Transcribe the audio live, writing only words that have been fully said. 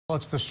Well,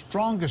 it's the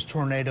strongest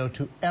tornado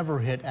to ever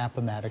hit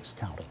Appomattox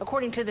County.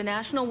 According to the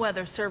National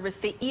Weather Service,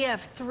 the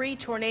EF3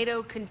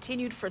 tornado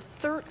continued for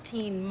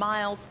 13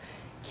 miles,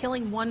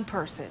 killing one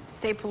person.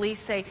 State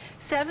police say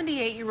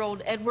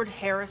 78-year-old Edward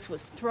Harris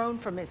was thrown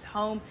from his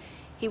home.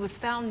 He was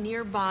found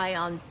nearby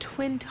on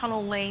Twin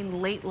Tunnel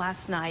Lane late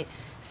last night.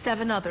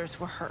 7 others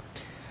were hurt.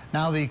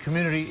 Now the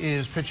community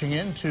is pitching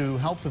in to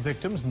help the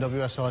victims, and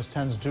WSLS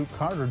 10's Duke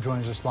Carter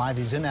joins us live.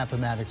 He's in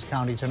Appomattox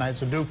County tonight.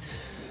 So, Duke,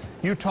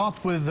 you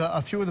talked with a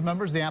few of the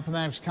members of the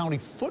Appomattox County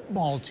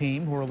football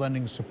team who are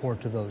lending support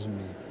to those in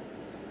need.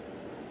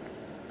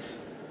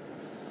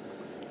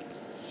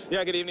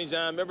 Yeah, good evening,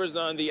 John. Members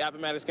on the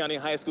Appomattox County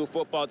High School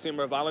football team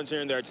are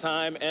volunteering their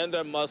time and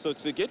their muscle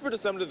to get rid of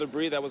some of the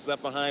debris that was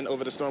left behind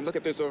over the storm. Look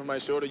at this over my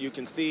shoulder. You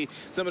can see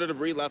some of the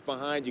debris left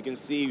behind. You can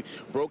see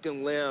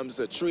broken limbs,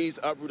 trees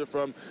uprooted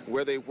from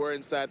where they were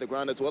inside the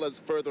ground, as well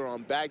as further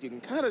on back. You can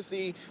kind of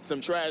see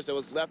some trash that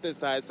was left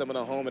inside some of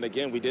the home. And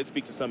again, we did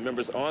speak to some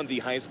members on the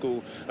high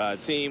school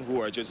team who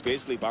are just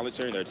basically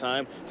volunteering their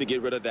time to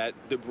get rid of that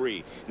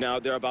debris. Now,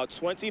 there are about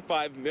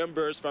 25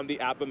 members from the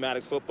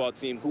Appomattox football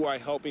team who are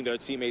helping their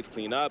teammates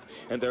clean up,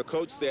 and their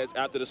coach says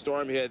after the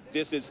storm hit,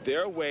 this is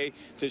their way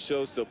to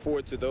show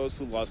support to those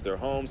who lost their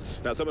homes.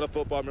 Now, some of the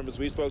football members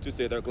we spoke to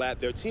say they're glad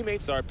their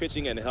teammates are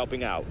pitching in and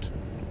helping out.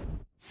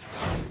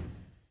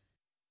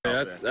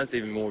 Yeah, that's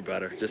even more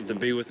better, just to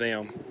be with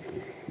them.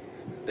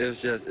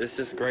 It's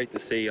just great to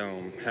see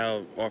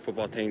how our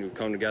football team would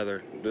come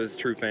together. This is a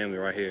true family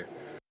right here.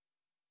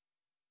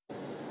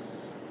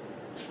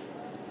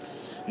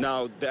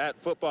 Now, that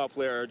football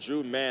player,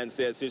 Drew Mann,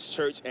 says his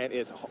church and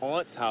his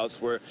aunt's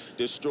house were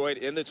destroyed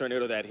in the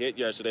tornado that hit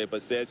yesterday,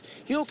 but says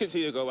he'll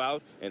continue to go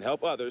out and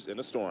help others in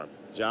the storm.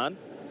 John?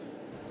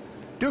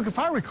 Duke, if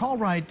I recall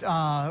right,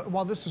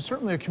 while this is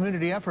certainly a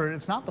community effort,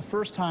 it's not the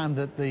first time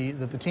that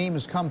the team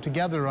has come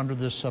together under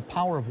this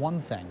power of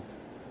one thing.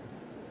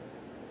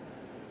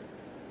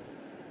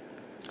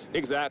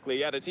 Exactly.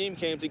 Yeah, the team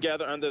came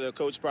together under the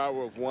Coach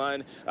Power of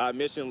One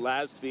mission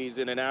last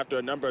season, and after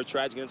a number of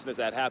tragic incidents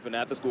that happened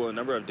at the school, a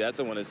number of deaths,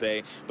 I want to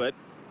say, but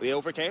they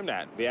overcame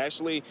that. They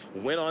actually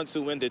went on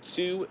to win the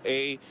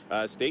 2A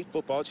state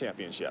football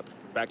championship.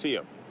 Back to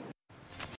you.